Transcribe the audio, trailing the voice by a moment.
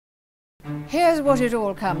Here's what it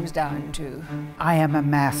all comes down to. I am a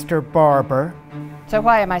master barber. So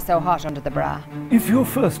why am I so hot under the bra? If your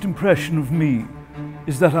first impression of me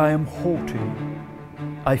is that I am haughty,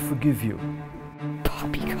 I forgive you.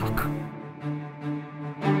 Poppycock.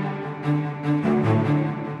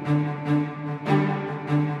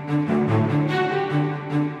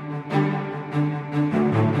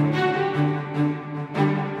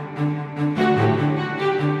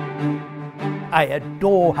 I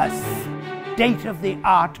adore her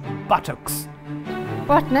state-of-the-art buttocks.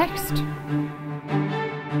 What next?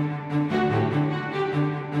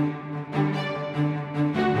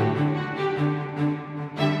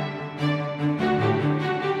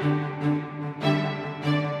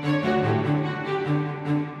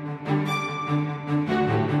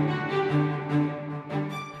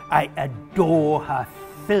 I adore her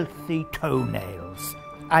filthy toenails.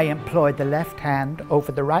 I employ the left hand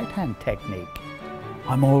over the right hand technique.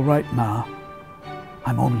 I'm all right, Ma.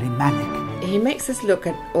 I'm only manic. He makes us look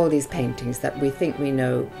at all these paintings that we think we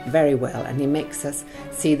know very well, and he makes us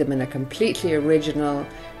see them in a completely original,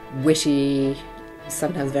 witty,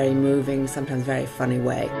 sometimes very moving, sometimes very funny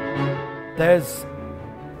way. There's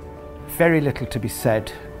very little to be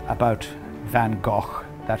said about Van Gogh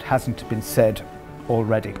that hasn't been said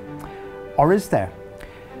already. Or is there?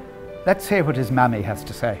 Let's hear what his mammy has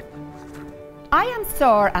to say. I am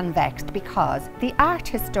sore and vexed because the art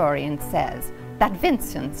historian says that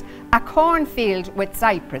Vincent's A Cornfield with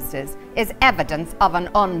Cypresses is evidence of an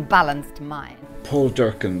unbalanced mind. Paul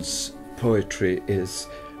Durcan's poetry is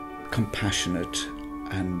compassionate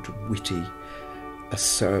and witty,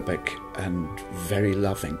 acerbic and very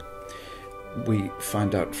loving. We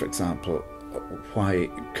find out, for example, why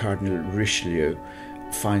Cardinal Richelieu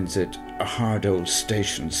finds it a hard old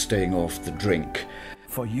station staying off the drink.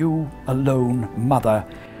 For you alone, Mother,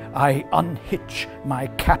 I unhitch my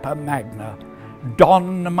Kappa Magna,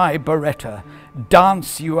 don my beretta,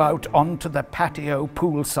 dance you out onto the patio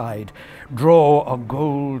poolside, draw a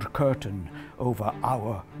gold curtain over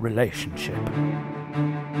our relationship.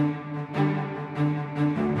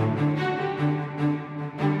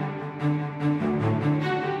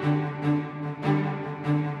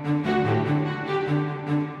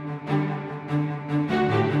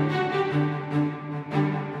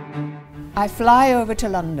 I fly over to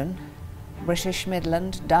London, British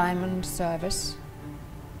Midland Diamond Service,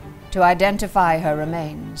 to identify her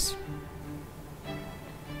remains.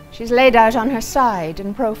 She's laid out on her side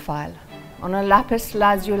in profile, on a lapis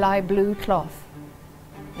lazuli blue cloth,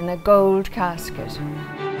 in a gold casket.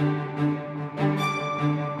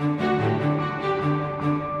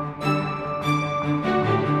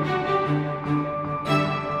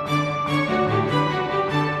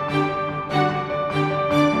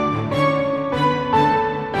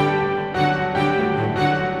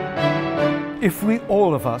 If we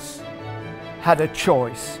all of us had a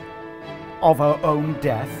choice of our own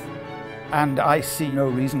death, and I see no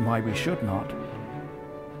reason why we should not,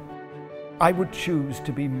 I would choose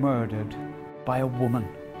to be murdered by a woman.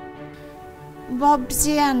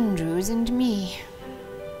 Bobsy Andrews and me.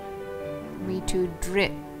 We two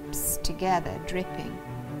drips together, dripping.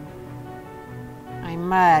 I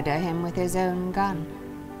murder him with his own gun.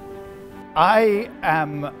 I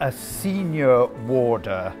am a senior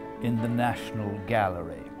warder in the National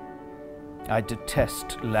Gallery. I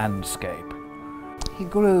detest landscape. He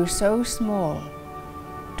grew so small,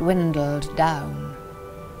 dwindled down.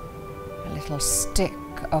 A little stick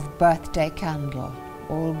of birthday candle,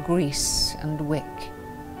 all grease and wick.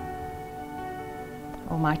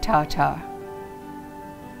 Oh, my tartar,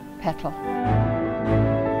 petal.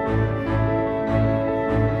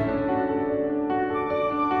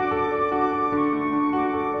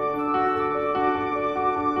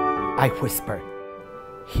 I whisper,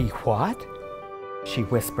 he what? She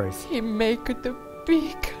whispers, He maketh the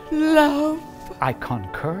big love. I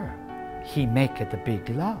concur. He maketh the big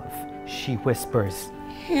love. She whispers,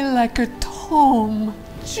 He like a Tom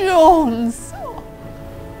Jones.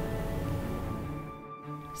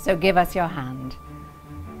 So give us your hand,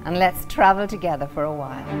 and let's travel together for a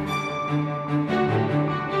while.